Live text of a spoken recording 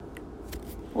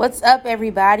What's up,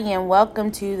 everybody, and welcome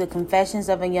to the Confessions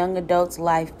of a Young Adult's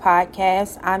Life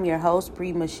podcast. I'm your host,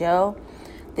 Bree Michelle.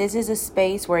 This is a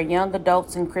space where young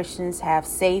adults and Christians have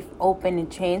safe, open,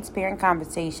 and transparent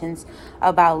conversations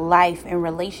about life and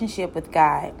relationship with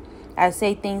God. I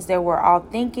say things that we're all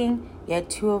thinking, yet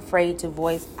too afraid to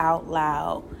voice out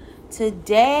loud.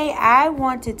 Today, I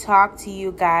want to talk to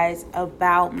you guys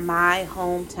about my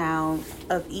hometown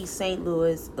of East St.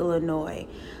 Louis, Illinois.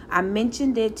 I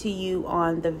mentioned it to you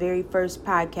on the very first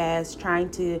podcast, trying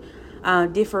to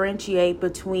differentiate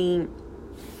between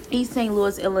East St.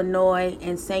 Louis, Illinois,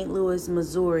 and St. Louis,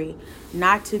 Missouri,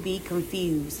 not to be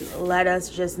confused. Let us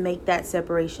just make that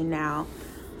separation now.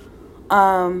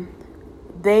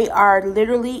 They are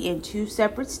literally in two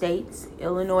separate states,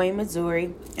 Illinois and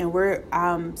Missouri, and we're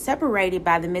separated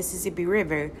by the Mississippi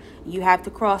River. You have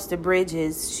to cross the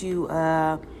bridges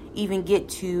to even get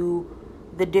to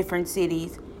the different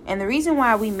cities. And the reason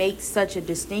why we make such a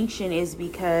distinction is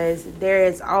because there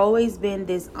has always been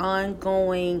this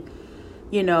ongoing,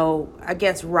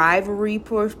 rivalry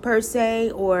per se,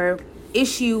 or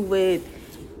issue with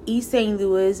East St.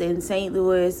 Louis and St.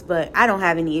 Louis, but I don't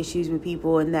have any issues with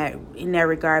people in that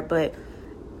regard. But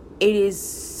it is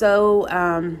so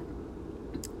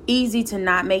easy to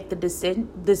not make the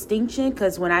distinction,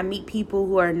 because when I meet people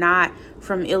who are not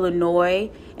from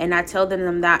Illinois and I tell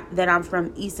them that I'm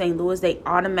from East St. Louis, they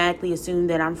automatically assume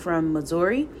that I'm from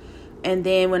Missouri. And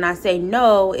then when I say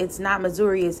no, it's not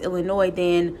Missouri, it's Illinois,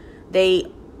 then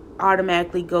they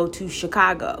automatically go to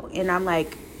Chicago. And I'm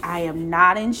like, I am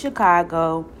not in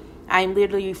Chicago. I'm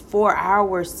literally 4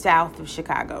 hours south of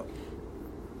Chicago.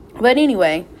 But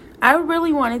anyway, I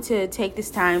really wanted to take this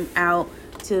time out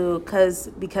because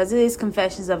it is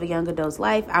Confessions of a Young Adult's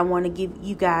Life. I want to give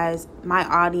you guys, my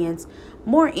audience,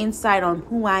 more insight on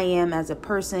who I am as a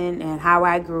person and how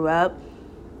I grew up,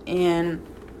 and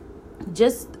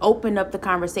just open up the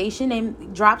conversation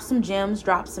and drop some gems,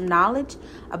 drop some knowledge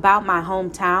about my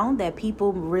hometown that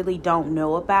people really don't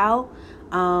know about.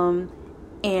 And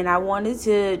I wanted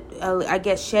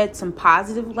to, shed some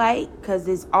positive light, because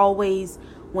it's always,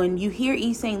 when you hear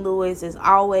East St. Louis, it's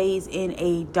always in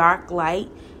a dark light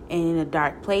and in a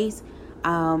dark place.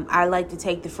 I like to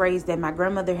take the phrase that my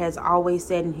grandmother has always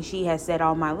said, and she has said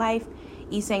all my life: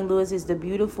 East St. Louis is the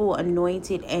beautiful,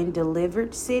 anointed, and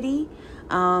delivered city.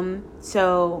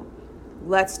 So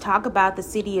let's talk about the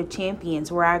city of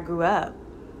Champions, where I grew up.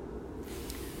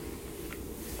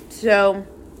 So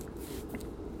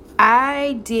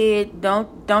I did,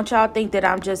 don't y'all think that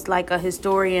I'm just like a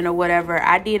historian or whatever.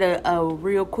 I did a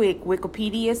real quick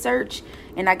Wikipedia search,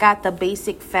 and I got the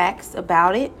basic facts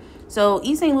about it. So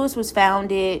East St. Louis was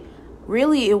founded,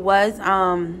 really it was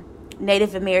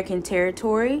Native American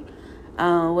territory,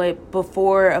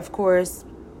 before, of course,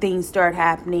 things start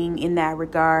happening in that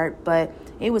regard. But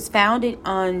it was founded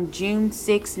on June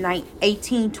 6,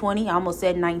 1820. I almost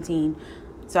said 19.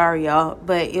 Sorry, y'all.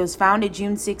 But it was founded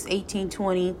June 6,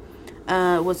 1820.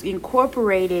 Was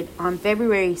incorporated on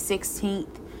February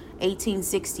 16th,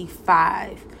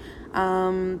 1865.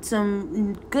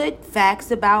 Some good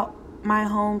facts about my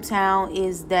hometown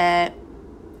is that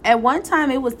at one time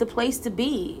it was the place to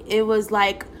be. It was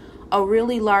like a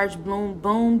really large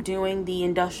boom during the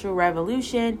Industrial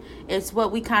Revolution. It's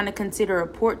what we kind of consider a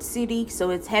port city, so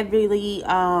it's heavily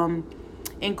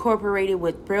incorporated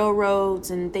with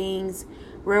railroads and things,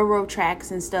 railroad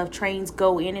tracks and stuff. Trains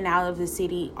go in and out of the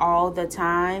city all the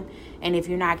time, and if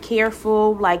you're not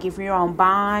careful, like if you're on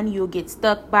bond, you'll get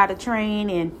stuck by the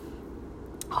train and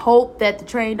hope that the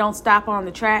train don't stop on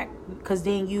the track, because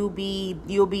then you'll be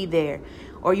there.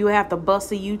 Or you have to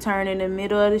bust a U-turn in the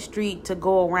middle of the street to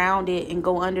go around it and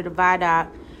go under the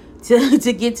viaduct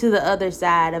to get to the other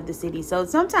side of the city. So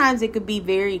sometimes it could be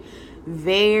very,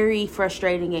 very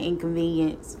frustrating and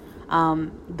inconvenient.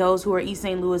 Those who are East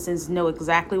St. Louisans know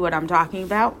exactly what I'm talking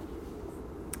about.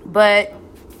 But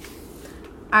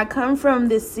I come from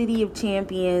the city of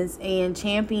Champions, and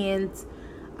Champions,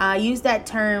 I use that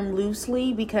term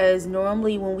loosely because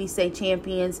normally when we say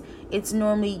Champions, it's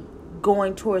normally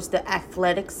going towards the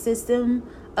athletic system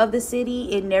of the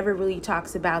city. It never really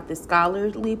talks about the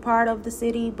scholarly part of the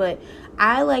city, but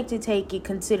I like to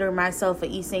consider myself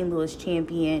an East St. Louis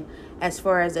champion as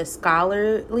far as a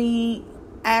scholarly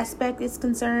aspect is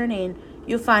concerned. And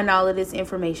you'll find all of this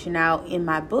information out in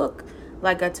my book,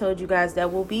 like I told you guys,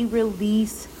 that will be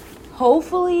released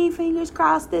hopefully, fingers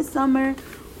crossed, this summer.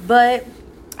 But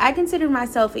I consider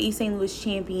myself an East St. Louis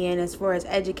champion as far as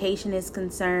education is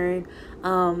concerned.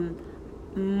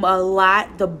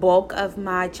 The bulk of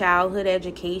my childhood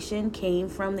education came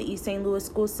from the East St. Louis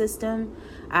school system.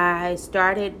 I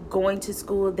started going to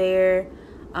school there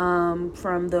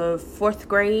from the 4th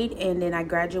grade, and then I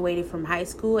graduated from high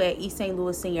school at East St.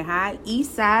 Louis Senior High.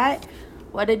 East Side,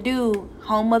 what it do?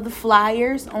 Home of the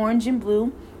Flyers, orange and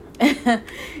blue.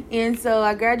 And so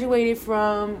I graduated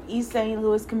from East St.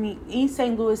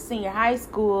 Louis Senior High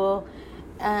School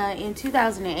in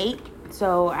 2008.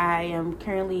 So I am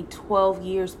currently 12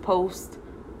 years post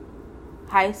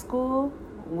high school.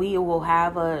 We will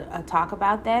have a talk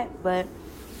about that, but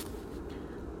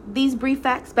these brief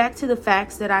facts, back to the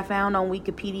facts that I found on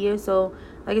Wikipedia. So,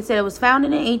 like I said, it was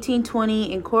founded in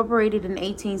 1820, incorporated in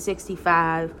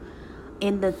 1865.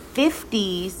 In the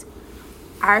 50s,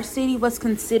 our city was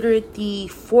considered the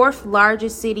 4th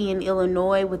largest city in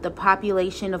Illinois with a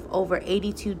population of over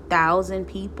 82,000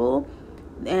 people.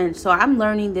 And so I'm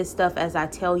learning this stuff as I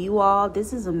tell you all.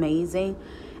 This is amazing.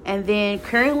 And then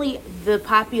currently the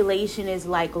population is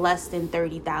like less than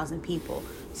 30,000 people.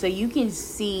 So you can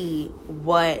see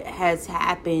what has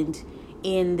happened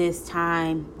in this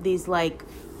time, these like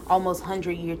almost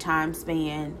 100-year time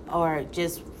span, or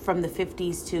just from the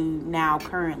 50s to now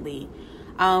currently.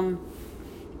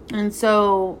 And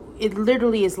so it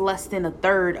literally is less than a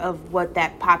third of what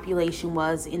that population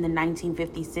was in the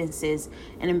 1950 census.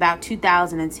 And in about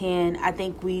 2010, I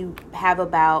think we have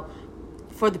about,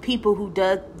 for the people who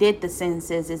did the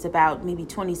census, is about maybe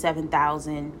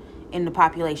 27,000 in the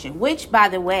population. Which, by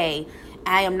the way,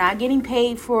 I am not getting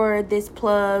paid for this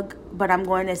plug, but I'm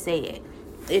going to say it.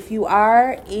 If you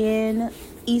are in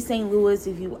East St. Louis,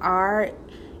 if you are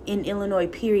in Illinois,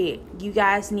 period, you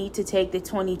guys need to take the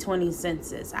 2020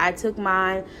 census. I took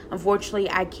mine. Unfortunately,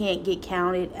 I can't get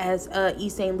counted as a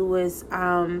East St. Louis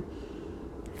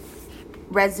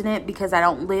resident because I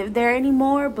don't live there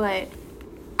anymore, but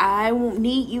I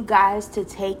need you guys to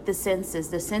take the census.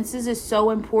 The census is so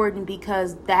important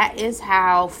because that is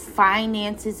how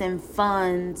finances and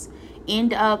funds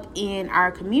end up in our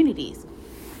communities.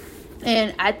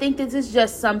 And I think this is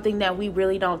just something that we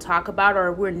really don't talk about,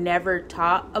 or we're never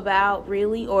taught about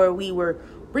really, or we were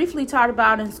briefly taught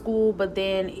about in school, but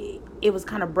then it was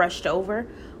kind of brushed over.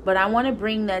 But I want to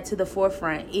bring that to the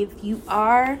forefront. If you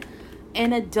are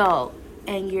an adult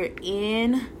and you're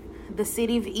in the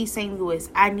city of East St. Louis,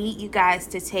 I need you guys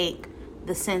to take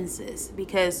the census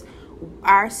because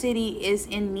our city is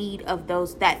in need of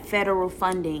that federal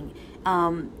funding.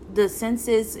 The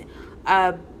census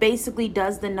basically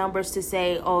does the numbers to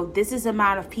say, oh, this is the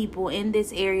amount of people in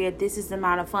this area, this is the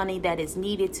amount of funding that is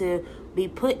needed to be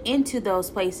put into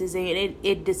those places, and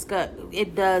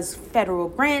it does federal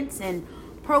grants and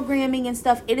programming and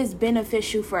stuff. It is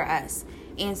beneficial for us.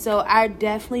 And so I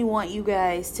definitely want you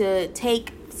guys to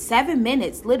take 7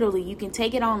 minutes. Literally, you can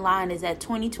take it online. It's at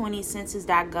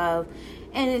 2020census.gov.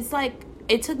 And it's like,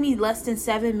 it took me less than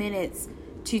 7 minutes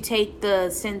to take the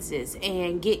census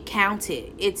and get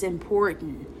counted. It's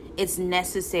important. It's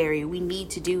necessary. We need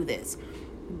to do this.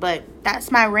 But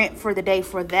that's my rant for the day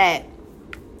for that.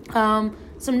 Some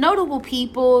notable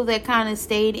people that kind of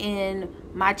stayed in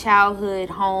my childhood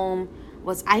home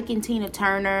was Ike and Tina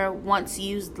Turner, once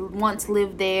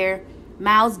lived there.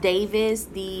 Miles Davis,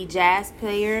 the jazz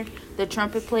player, the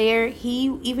trumpet player,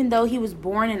 even though he was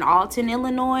born in Alton,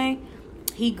 Illinois,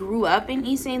 he grew up in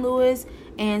East St. Louis.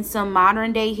 And some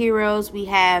modern day heroes, we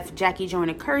have Jackie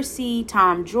Joyner Kersee,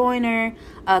 Tom Joyner,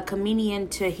 comedian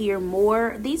Tahir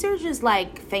Moore. These are just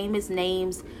like famous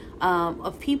names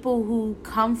of people who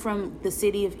come from the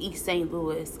city of East St.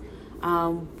 Louis.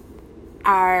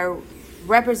 Our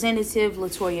representative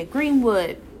LaToya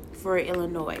Greenwood for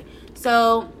Illinois.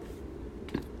 So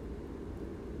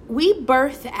we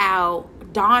birthed out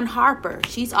Dawn Harper.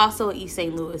 She's also an East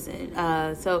St.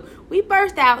 Louisan. So we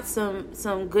birthed out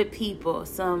some good people,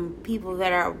 some people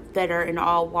that are in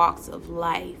all walks of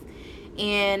life.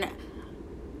 And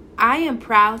I am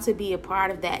proud to be a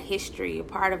part of that history, a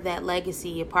part of that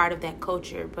legacy, a part of that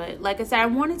culture. But like I said, I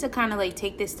wanted to kind of like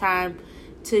take this time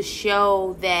to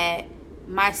show that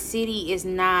my city is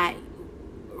not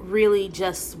really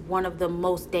just one of the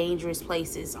most dangerous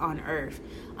places on earth,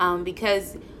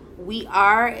 because we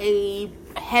are a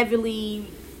heavily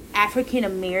African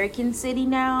American city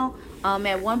now.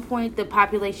 At one point, the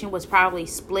population was probably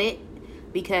split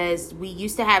because we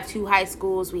used to have 2 high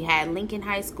schools. We had Lincoln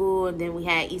High School, and then we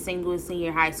had East St. Louis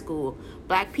Senior High School.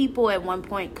 Black people at one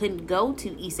point couldn't go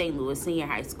to East St. Louis Senior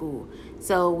High School,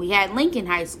 so we had Lincoln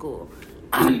High School.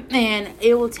 And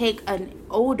it will take an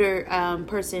older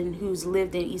person who's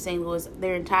lived in East St. Louis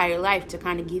their entire life to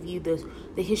kind of give you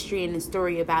the history and the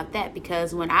story about that.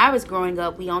 Because when I was growing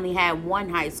up, we only had 1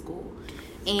 high school,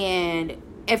 and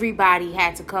everybody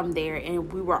had to come there,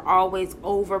 and we were always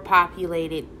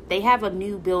overpopulated. They have a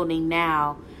new building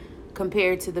now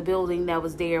compared to the building that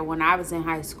was there when I was in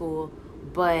high school,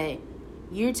 but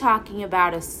you're talking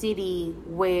about a city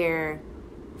where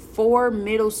 4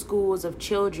 middle schools of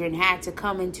children had to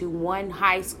come into one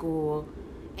high school,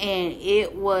 and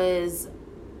it was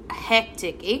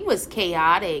hectic. It was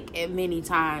chaotic at many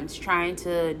times trying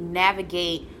to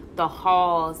navigate the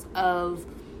halls of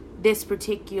this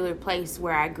particular place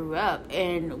where I grew up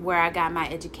and where I got my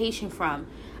education from.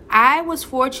 I was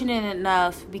fortunate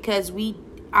enough because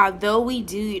although we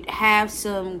do have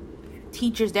some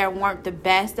teachers that weren't the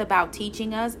best about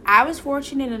teaching us, I was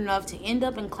fortunate enough to end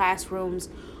up in classrooms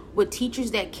with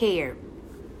teachers that cared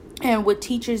and with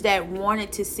teachers that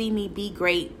wanted to see me be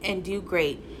great and do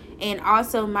great. And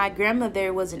also, my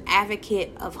grandmother was an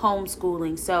advocate of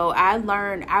homeschooling. So I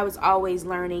was always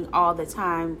learning all the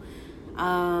time.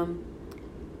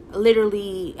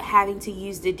 Literally having to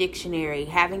use the dictionary,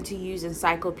 having to use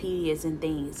encyclopedias and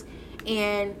things.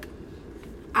 And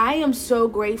I am so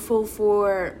grateful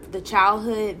for the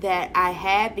childhood that I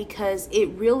had, because it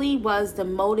really was the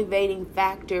motivating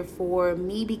factor for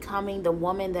me becoming the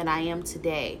woman that I am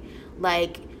today.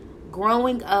 Like,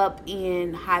 growing up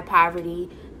in high poverty,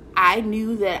 I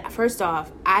knew that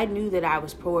I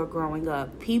was poor growing up.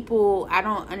 I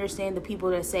don't understand the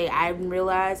people that say I didn't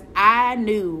realize. I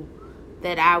knew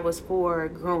that I was poor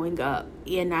growing up,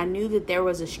 and I knew that there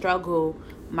was a struggle.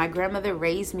 My grandmother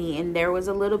raised me, and there was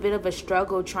a little bit of a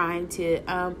struggle trying to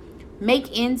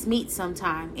make ends meet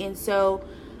sometime. And so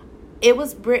it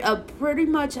was pretty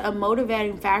much a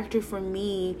motivating factor for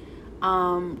me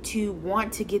to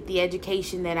want to get the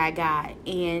education that I got,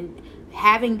 and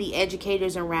having the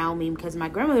educators around me, because my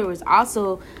grandmother was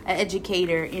also an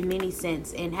educator in many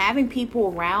sense, and having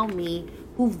people around me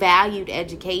who valued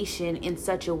education in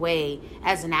such a way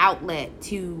as an outlet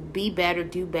to be better,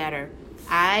 do better.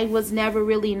 I was never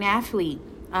really an athlete.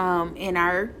 And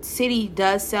our city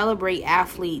does celebrate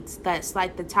athletes. That's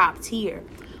like the top tier.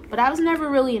 But I was never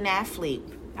really an athlete.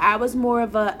 I was more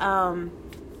of a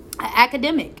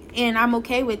academic. And I'm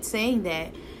okay with saying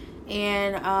that.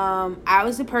 And I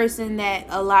was the person that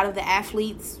a lot of the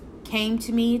athletes came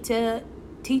to me to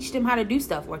teach them how to do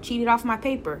stuff, or cheated off my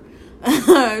paper.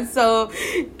 So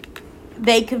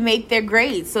they could make their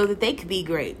grades so that they could be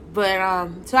great. But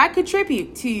so I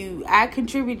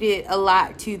contributed a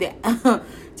lot to the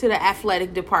to the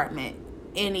athletic department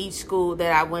in each school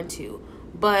that I went to.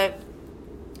 But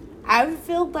I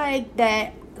feel like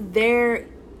that there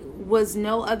was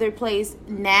no other place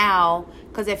now,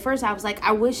 because at first I was like, I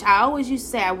always used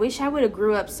to say, I wish I would have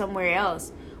grew up somewhere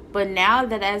else. But now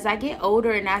that as I get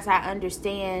older and as I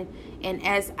understand, and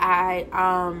as I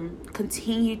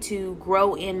continue to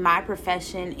grow in my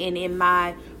profession and in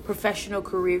my professional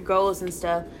career goals and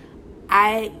stuff,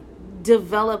 I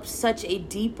developed such a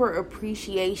deeper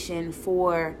appreciation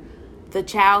for the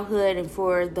childhood and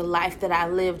for the life that I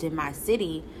lived in my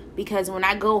city. Because when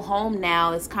I go home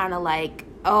now, it's kind of like,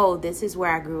 oh, this is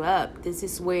where I grew up. This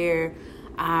is where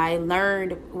I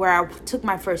learned, where I took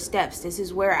my first steps. This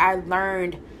is where I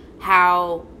learned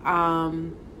how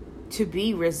to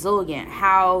be resilient,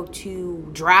 how to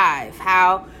drive,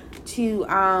 how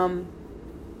to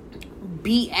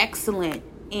be excellent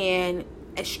and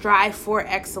strive for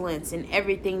excellence in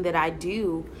everything that I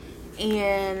do.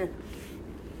 And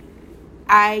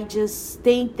I just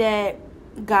think that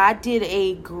God did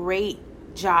a great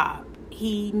job.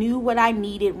 He knew what I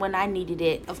needed when I needed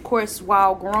it. Of course,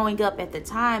 while growing up at the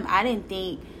time, I didn't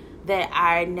think that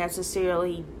I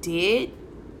necessarily did.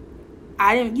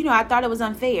 I thought it was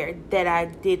unfair that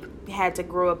I had to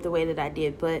grow up the way that I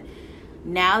did. But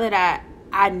now that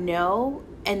I know,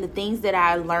 and the things that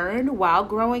I learned while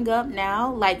growing up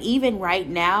now, like even right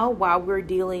now while we're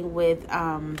dealing with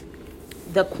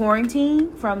the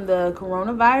quarantine from the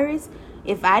coronavirus,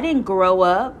 if I didn't grow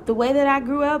up the way that I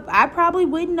grew up, I probably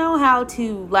wouldn't know how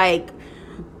to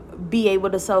be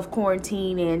able to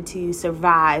self-quarantine and to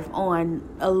survive on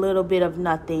a little bit of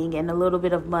nothing and a little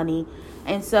bit of money.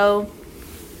 And so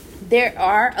there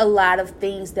are a lot of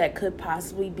things that could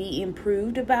possibly be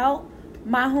improved about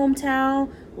my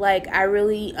hometown. Like I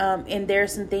really, and there are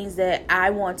some things that I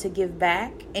want to give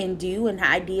back and do, and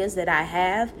ideas that I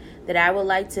have that I would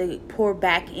like to pour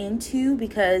back into,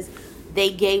 because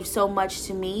they gave so much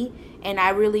to me. And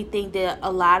I really think that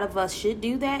a lot of us should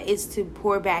do that, is to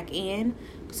pour back in.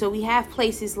 So we have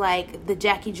places like the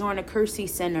Jackie Joyner Kersee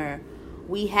Center.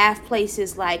 We have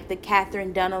places like the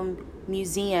Katherine Dunham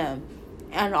Museum,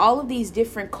 and all of these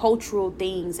different cultural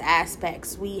things,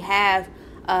 aspects. We have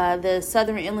the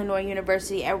Southern Illinois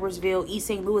University, Edwardsville, East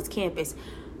St. Louis campus.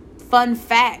 Fun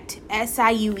fact,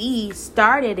 SIUE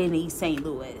started in East St.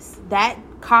 Louis. That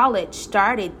college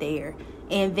started there.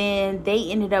 And then they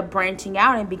ended up branching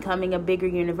out and becoming a bigger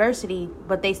university,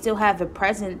 but they still have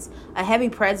a heavy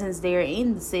presence there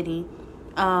in the city.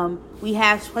 We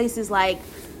have places like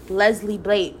Leslie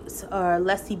Bates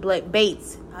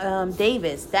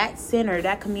Davis,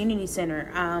 that community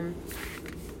center.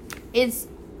 It's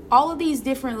all of these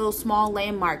different little small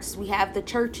landmarks. We have the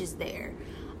churches there.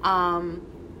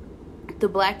 The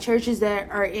black churches that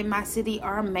are in my city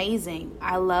are amazing.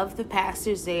 I love the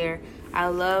pastors there. I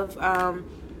love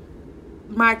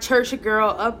my church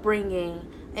girl upbringing.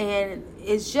 And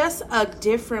it's just a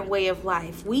different way of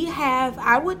life.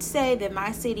 I would say that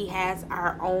my city has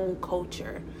our own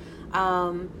culture.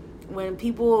 When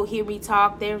people hear me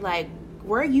talk, they're like,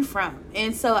 where are you from?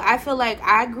 And so I feel like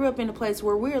I grew up in a place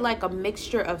where we're like a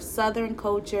mixture of Southern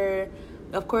culture.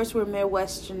 Of course, we're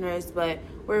Midwesterners, but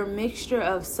we're a mixture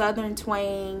of Southern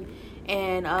twang.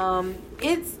 And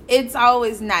it's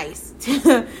always nice.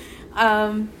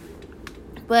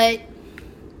 But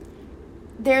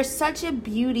there's such a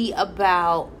beauty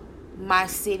about my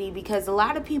city, because a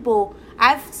lot of people,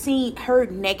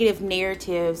 heard negative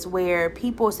narratives where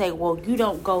people say, well,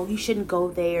 you shouldn't go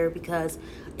there because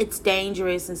it's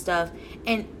dangerous and stuff.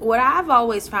 And what I've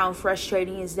always found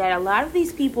frustrating is that a lot of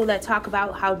these people that talk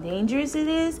about how dangerous it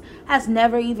is has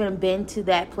never even been to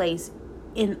that place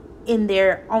on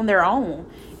their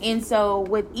own. And so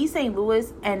with East St.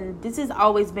 Louis, and this has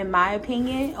always been my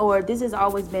opinion, or this has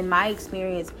always been my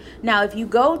experience. Now, if you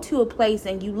go to a place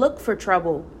and you look for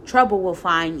trouble, trouble will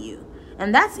find you.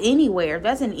 And that's anywhere.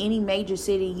 That's in any major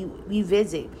city you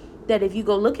visit. That if you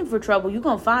go looking for trouble, you're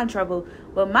going to find trouble.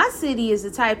 But my city is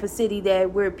the type of city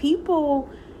that where people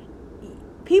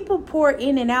pour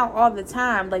in and out all the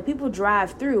time. Like, people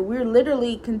drive through. We're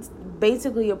literally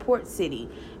basically a port city.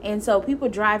 And so people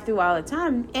drive through all the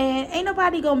time. And ain't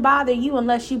nobody going to bother you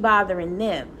unless you bothering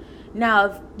them. Now,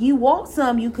 if you want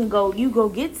some, you go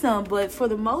get some. But for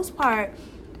the most part,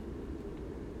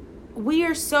 we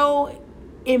are so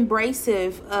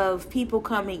embracive of people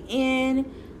coming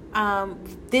in.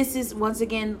 This is, once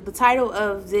again, the title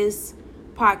of this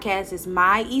podcast is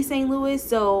My East St. Louis.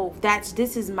 So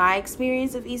this is my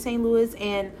experience of East St. Louis,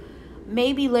 and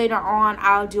maybe later on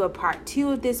I'll do a part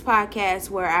 2 of this podcast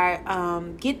where I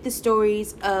get the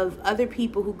stories of other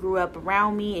people who grew up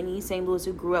around me in East St. Louis,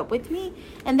 who grew up with me,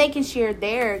 and they can share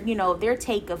their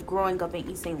take of growing up in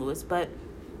East St. Louis. But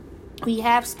we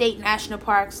have state national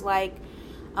parks like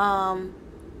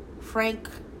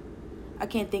I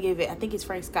can't think of it. I think it's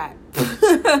Frank Scott. But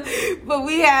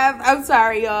I'm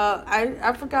sorry, y'all.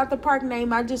 I forgot the park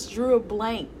name. I just drew a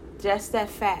blank just that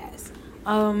fast.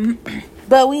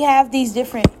 But we have these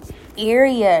different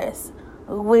areas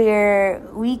where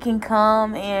we can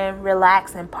come and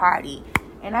relax and party.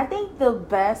 And I think the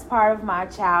best part of my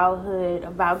childhood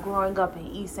about growing up in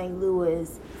East St.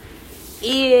 Louis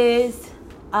is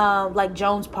like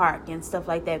Jones Park and stuff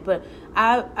like that. But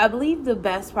I believe the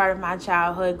best part of my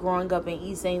childhood growing up in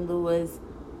East St. Louis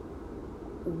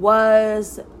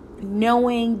was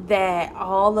knowing that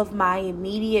all of my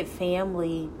immediate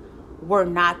family were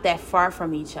not that far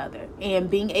from each other, and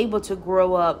being able to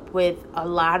grow up with a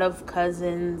lot of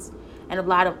cousins and a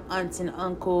lot of aunts and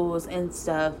uncles and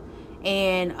stuff,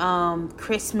 and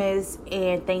Christmas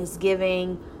and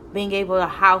Thanksgiving, being able to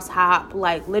house hop,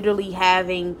 like literally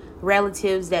having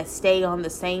relatives that stay on the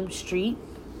same street,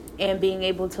 and being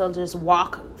able to just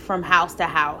walk from house to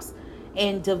house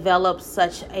and develop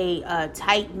such a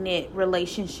tight-knit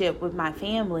relationship with my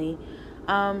family.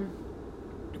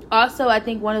 Also, I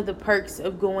think one of the perks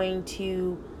of going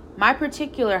to my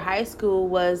particular high school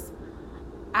was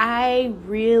I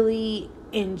really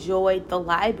enjoyed the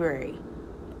library,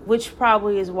 which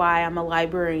probably is why I'm a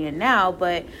librarian now.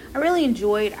 But I really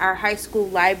enjoyed our high school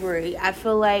library. I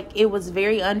feel like it was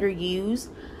very underused.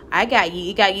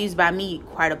 It got used by me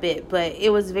quite a bit, but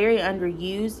it was very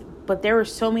underused. But there were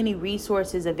so many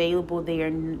resources available there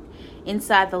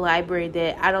inside the library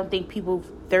that I don't think people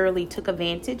thoroughly took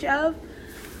advantage of.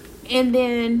 And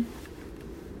then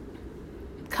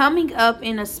coming up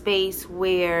in a space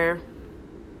where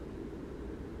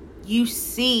you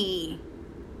see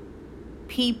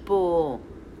people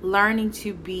learning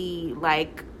to be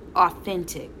like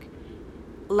authentic.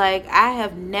 Like, I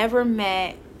have never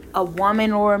met a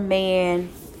woman or a man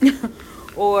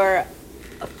or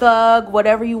a thug,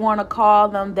 whatever you want to call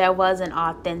them, that wasn't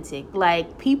authentic.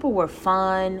 Like, people were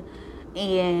fun,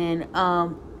 and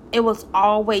it was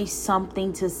always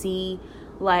something to see.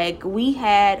 Like, we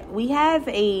have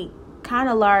a kind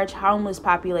of large homeless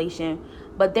population,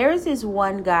 but there's this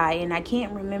one guy, and I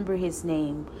can't remember his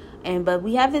name, but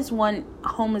we have this one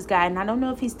homeless guy, and I don't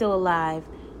know if he's still alive,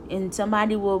 and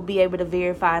somebody will be able to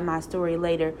verify my story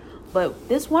later. But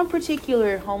this one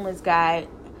particular homeless guy,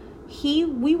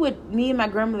 me and my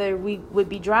grandmother, we would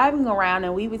be driving around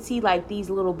and we would see like these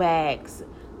little bags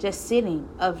just sitting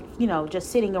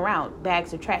around,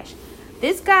 bags of trash.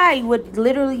 This guy would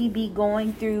literally be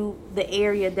going through the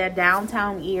area, that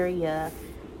downtown area,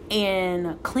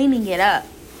 and cleaning it up.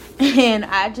 And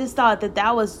I just thought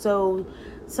that was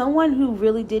someone who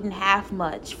really didn't have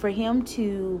much, for him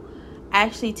to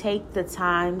actually take the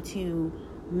time to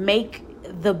make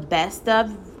the best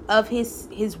of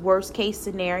his worst case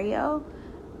scenario.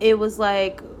 It was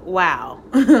like, wow.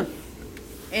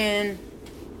 And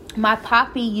my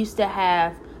grandfather used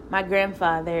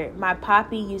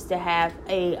to have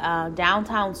a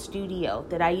downtown studio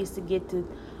that I used to get the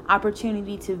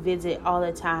opportunity to visit all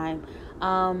the time.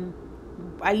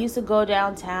 I used to go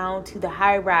downtown to the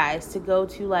high rise to go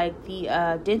to like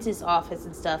the dentist's office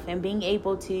and stuff, and being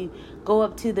able to go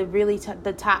up to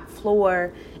the top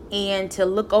floor and to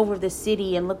look over the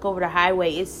city and look over the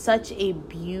highway. It's such a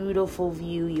beautiful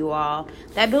view, you all.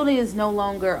 That building is no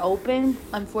longer open,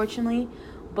 unfortunately,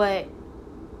 but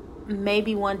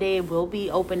maybe one day it will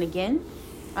be open again.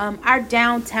 Our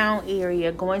downtown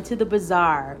area, going to the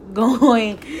bazaar,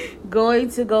 going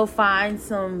to go find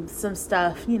some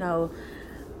stuff,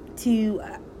 to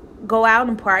go out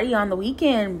and party on the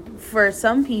weekend for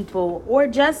some people, or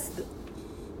just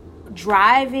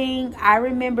driving. I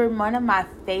remember one of my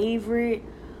favorite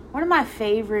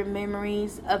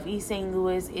memories of East St.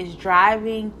 Louis is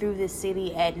driving through the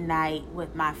city at night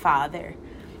with my father.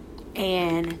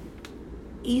 And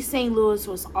East St. Louis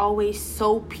was always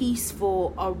so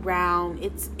peaceful around.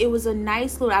 It was a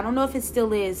nice little, I don't know if it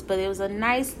still is, but it was a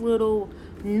nice little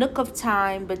nook of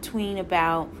time between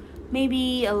about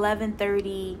maybe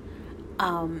 11:30,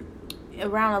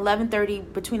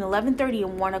 between 11:30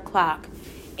 and 1 o'clock.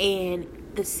 And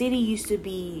the city used to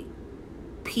be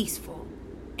peaceful.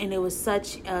 And it was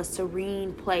such a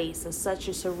serene place, such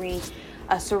a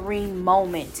serene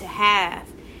moment to have.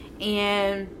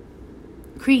 And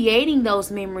creating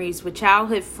those memories with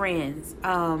childhood friends,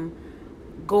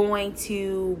 going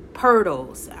to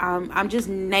Pirtles. I'm just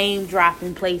name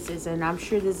dropping places, and I'm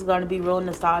sure this is going to be real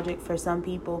nostalgic for some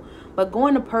people. But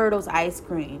going to Pirtles ice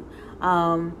cream,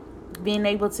 being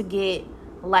able to get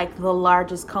like the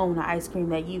largest cone of ice cream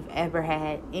that you've ever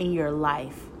had in your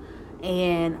life,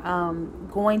 and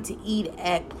going to eat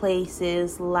at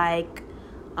places like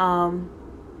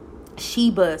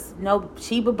Sheba's. No,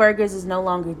 Sheba Burgers is no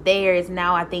longer there. It's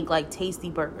now, I think, like Tasty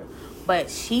Burger. But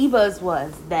Sheba's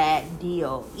was that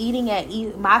deal. Eating at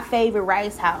my favorite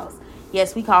Rice House.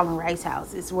 Yes, we call them Rice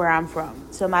House. It's where I'm from.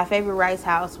 So my favorite Rice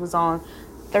House was on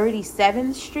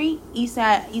 37th Street, East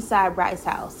Side Rice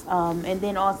House. And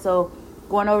then also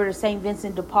going over to St.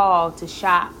 Vincent de Paul to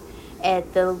shop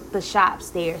at the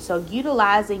shops there. So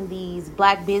utilizing these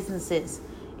black businesses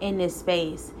in this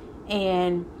space,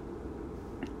 and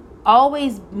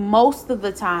always, most of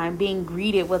the time, being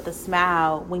greeted with a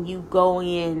smile when you go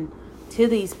in to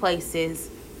these places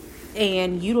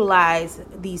and utilize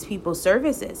these people's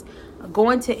services.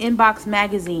 Going to Inbox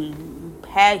Magazine,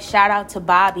 shout out to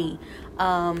Bobby.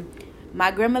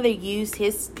 My grandmother used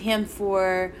him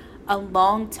for a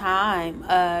long time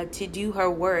to do her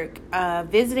work,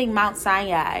 visiting Mount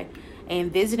Sinai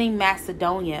and visiting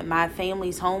Macedonia, my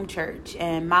family's home church,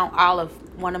 and Mount Olive,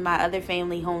 one of my other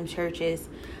family home churches.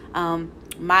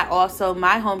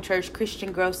 My home church,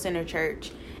 Christian Growth Center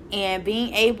Church, and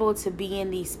being able to be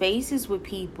in these spaces with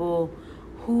people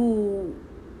who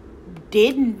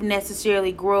didn't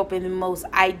necessarily grow up in the most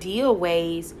ideal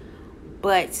ways,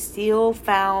 but still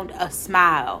found a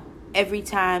smile every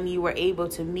time you were able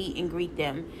to meet and greet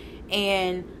them,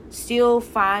 and still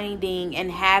finding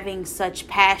and having such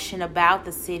passion about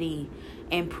the city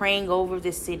and praying over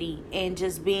the city and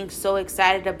just being so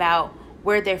excited about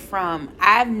where they're from.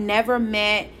 I've never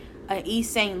met an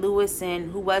East St.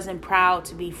 Louisan who wasn't proud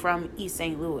to be from East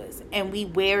St. Louis, and we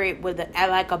wear it with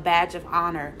like a badge of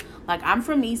honor. Like, I'm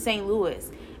from East St.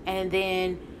 Louis, and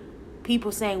then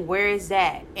people saying, where is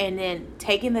that? And then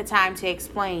taking the time to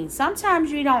explain.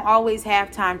 Sometimes you don't always have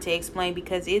time to explain,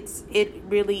 because it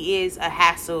really is a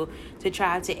hassle to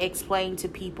try to explain to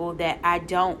people that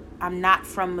I'm not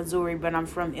from Missouri, but I'm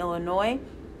from Illinois.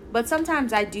 But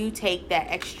sometimes I do take that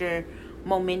extra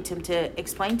momentum to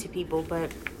explain to people.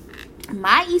 But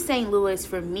my East St. Louis,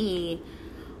 for me,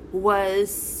 was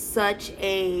such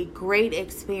a great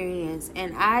experience,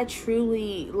 and I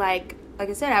truly, like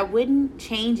I said, I wouldn't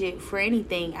change it for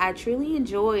anything. I truly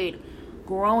enjoyed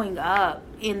growing up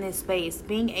in this space,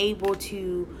 being able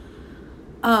to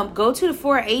Go to the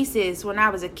Four Aces when I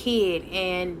was a kid,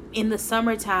 and in the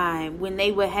summertime when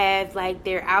they would have like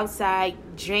their outside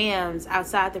jams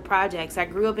outside the projects. I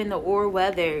grew up in the Orr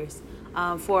Weathers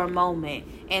for a moment,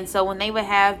 and so when they would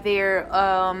have their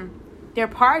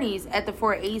parties at the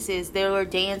Four Aces, there were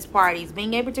dance parties.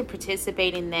 Being able to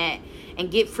participate in that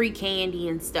and get free candy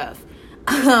and stuff,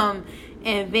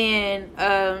 and then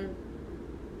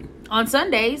on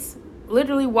Sundays,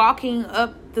 literally walking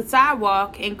up the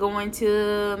sidewalk and going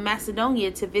to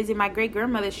Macedonia to visit my great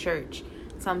grandmother's church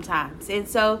sometimes. And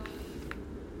so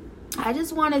I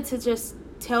just wanted to just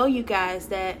tell you guys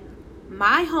that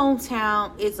my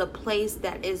hometown is a place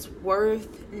that is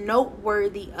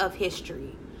noteworthy of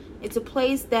history. It's a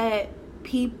place that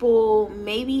people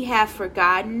maybe have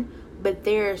forgotten, but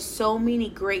there are so many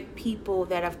great people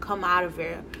that have come out of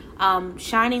there.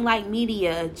 Shining Light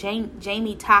Media,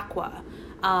 Jamie Takwa.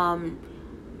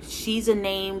 She's a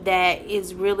name that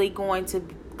is really going to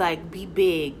like be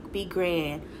big, be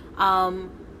grand.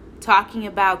 Talking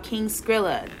about King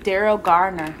Skrilla, Daryl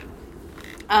Garner.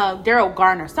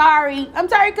 Sorry, I'm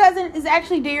sorry, cousin. It's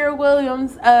actually Daryl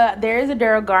Williams. There is a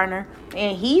Daryl Garner,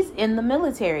 and he's in the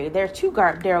military. There's two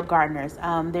Daryl Garners.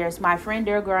 There's my friend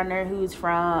Daryl Garner,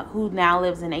 who now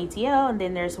lives in ATL, and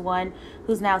then there's one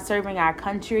who's now serving our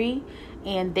country.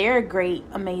 And they're great,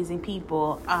 amazing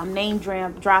people. Name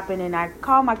dropping, and I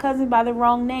call my cousin by the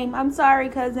wrong name. I'm sorry,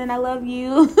 cousin. I love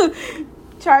you.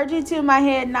 Charge it to my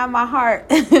head, not my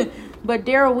heart. But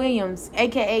Daryl Williams,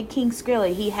 a.k.a. King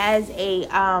Skrilla, he has a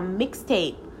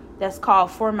mixtape that's called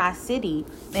For My City.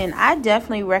 And I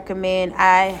definitely recommend.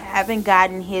 I haven't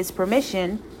gotten his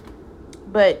permission,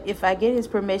 but if I get his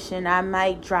permission, I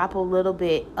might drop a little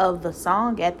bit of the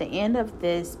song at the end of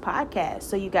this podcast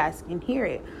so you guys can hear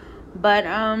it. But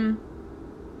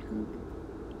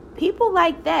people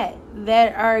like that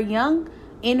are young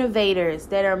innovators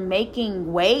that are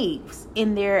making waves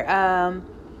in their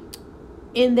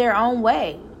own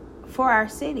way for our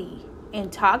city,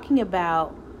 and talking about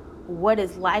what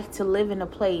it's like to live in a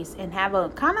place and have a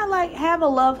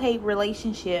love-hate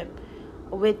relationship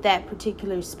with that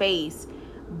particular space.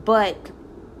 But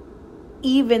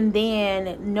even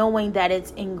then, knowing that it's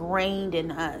ingrained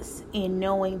in us, and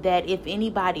knowing that if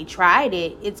anybody tried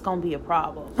it, it's gonna be a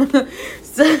problem.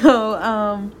 So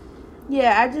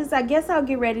yeah, I guess I'll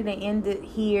get ready to end it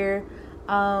here.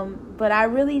 But I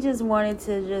really just wanted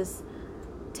to just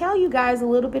tell you guys a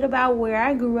little bit about where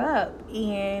I grew up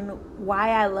and why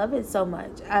I love it so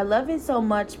much. I love it so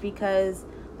much because,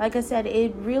 like I said,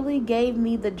 it really gave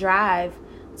me the drive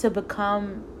to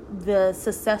become the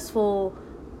successful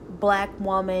Black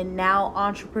woman, now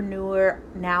entrepreneur,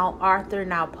 now author,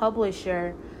 now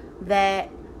publisher that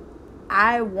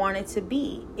I wanted to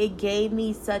be. It gave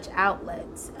me such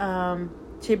outlets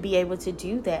to be able to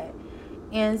do that.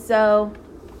 And so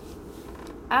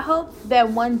I hope that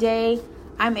one day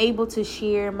I'm able to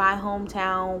share my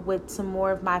hometown with some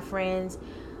more of my friends.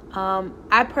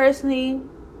 I personally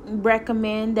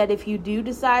recommend that if you do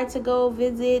decide to go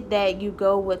visit, that you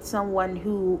go with someone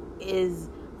who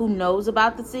knows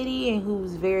about the city and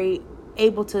who's very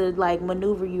able to like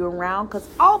maneuver you around, because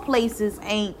all places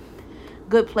ain't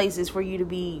good places for you to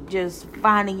be just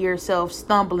finding yourself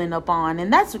stumbling upon,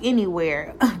 and that's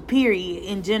anywhere period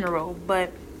in general.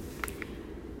 But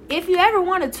if you ever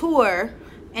want to tour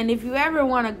and if you ever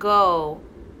want to go,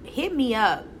 hit me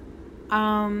up.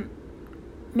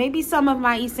 Maybe some of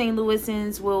my East St.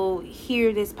 Louisans will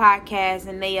hear this podcast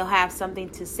and they'll have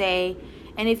something to say.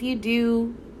 And if you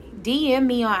do, DM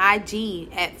me on IG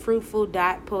at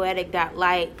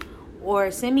fruitful.poetic.light, or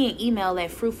send me an email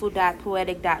at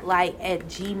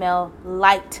fruitful.poetic.light@gmail,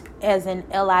 light as in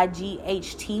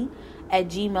LIGHT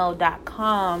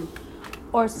 @gmail.com,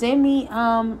 or send me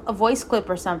a voice clip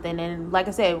or something. And like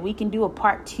I said, we can do a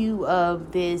part 2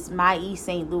 of this My East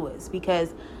St. Louis,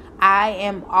 because I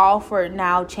am all for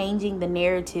now changing the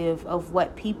narrative of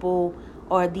what people,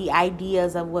 or the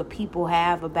ideas of what people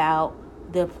have about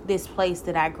this place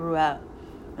that I grew up.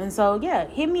 And so yeah,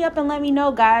 hit me up and let me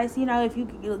know, guys. You know, if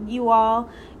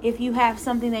if you have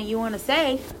something that you want to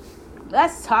say,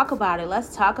 let's talk about it.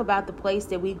 Let's talk about the place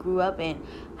that we grew up in,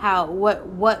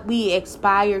 what we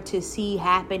aspire to see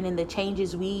happen, and the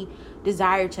changes we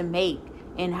desire to make,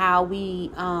 and how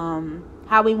we want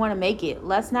to make it.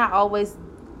 Let's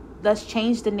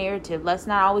change the narrative. Let's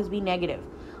not always be negative.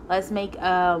 Let's make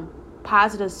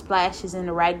positive splashes in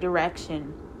the right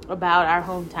direction about our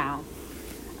hometown.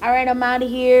 All right, I'm out of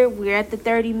here. We're at the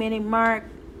 30-minute mark.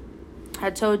 I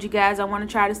told you guys I want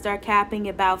to try to start capping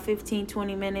about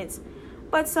 15-20 minutes,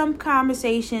 but some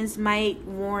conversations might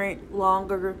warrant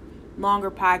longer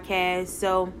podcasts,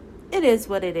 so it is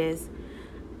what it is.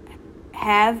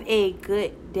 Have a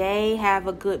good day. Have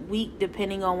a good week,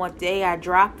 depending on what day I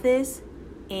drop this.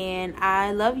 And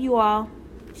I love you all.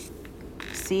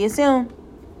 See you soon.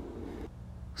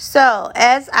 So,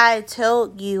 as I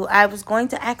told you, I was going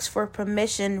to ask for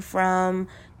permission from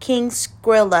King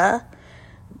Skrilla,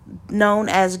 known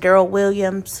as Daryl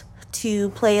Williams, to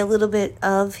play a little bit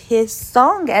of his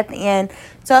song at the end.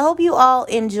 So I hope you all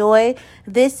enjoy.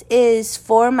 This is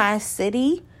For My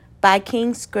City by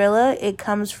King Skrilla. It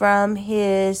comes from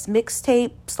his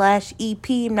mixtape / EP.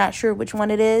 I'm not sure which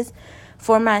one it is.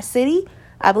 For My City.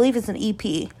 I believe it's an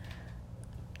EP.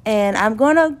 And I'm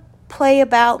going to play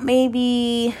about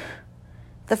maybe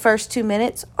the first 2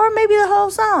 minutes or maybe the whole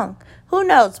song. Who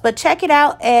knows? But check it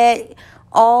out at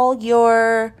all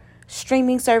your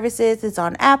streaming services. It's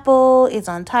on Apple, it's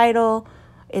on Tidal,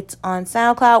 it's on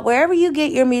SoundCloud. Wherever you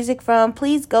get your music from,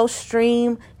 please go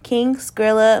stream King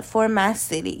Skrilla For My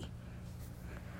City.